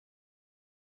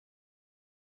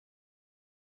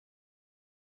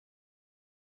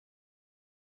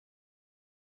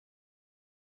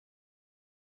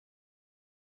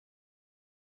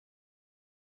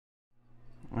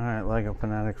Alright, Lego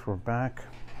fanatics, we're back.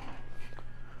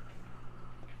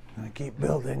 Gonna keep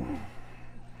building.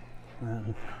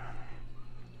 And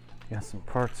got some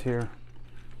parts here.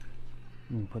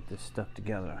 And put this stuff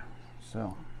together.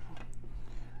 So,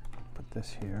 put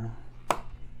this here.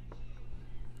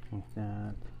 Like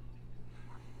that.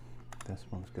 This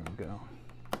one's gonna go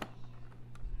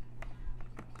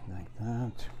like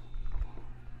that.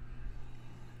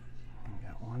 We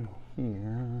got one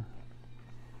here.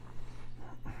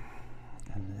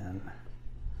 And then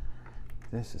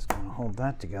this is going to hold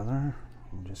that together.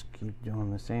 We'll just keep doing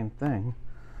the same thing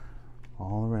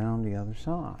all around the other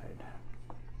side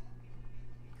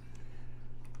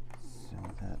so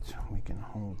that we can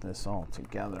hold this all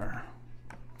together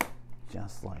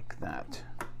just like that.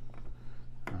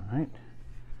 Alright,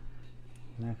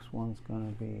 next one's going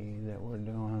to be that we're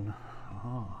doing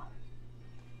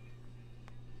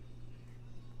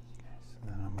okay, so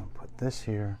then I'm going to put this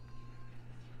here,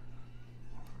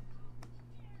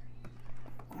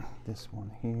 this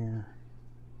one here,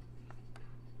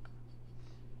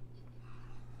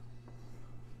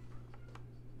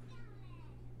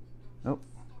 nope,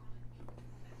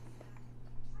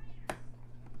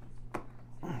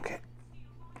 okay,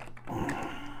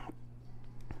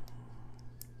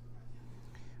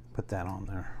 put that on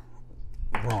there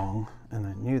wrong, and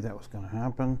I knew that was going to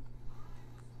happen.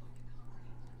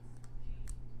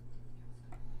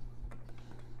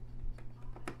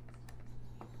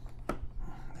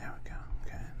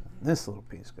 This little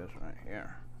piece goes right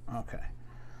here. Okay.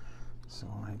 So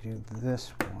when I do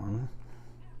this one,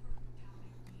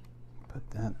 put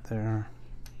that there.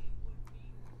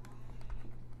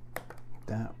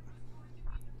 That.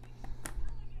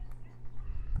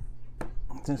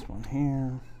 This one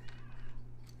here.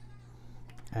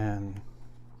 And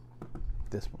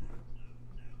this one.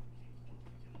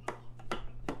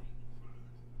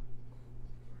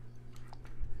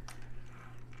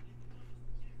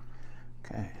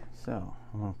 Okay. So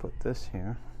I'm going to put this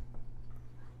here.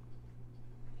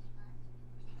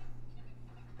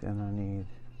 Then I need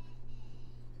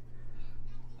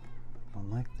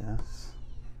one like this.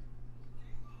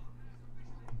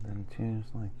 Then two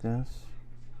like this.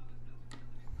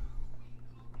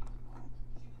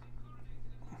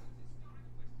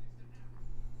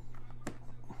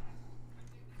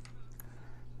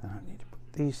 Then I need to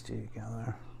put these two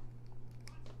together.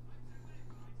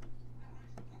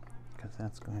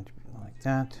 That's going to be like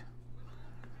that.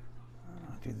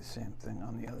 I'll do the same thing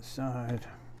on the other side.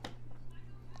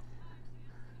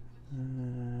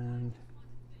 And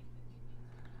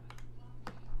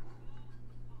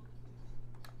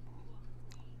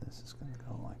this is going to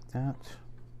go like that.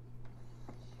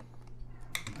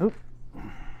 Oop. Like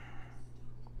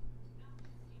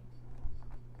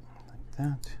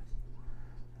that.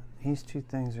 And these two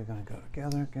things are going to go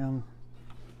together again.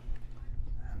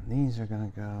 And these are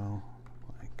going to go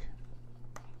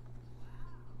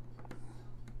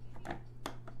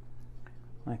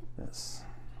like this.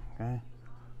 Okay,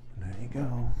 there you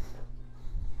go.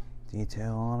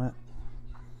 Detail on it.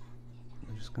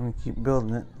 We're just going to keep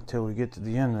building it until we get to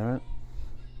the end of it.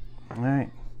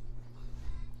 Alright,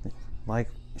 like,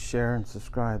 share, and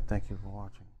subscribe. Thank you for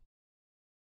watching.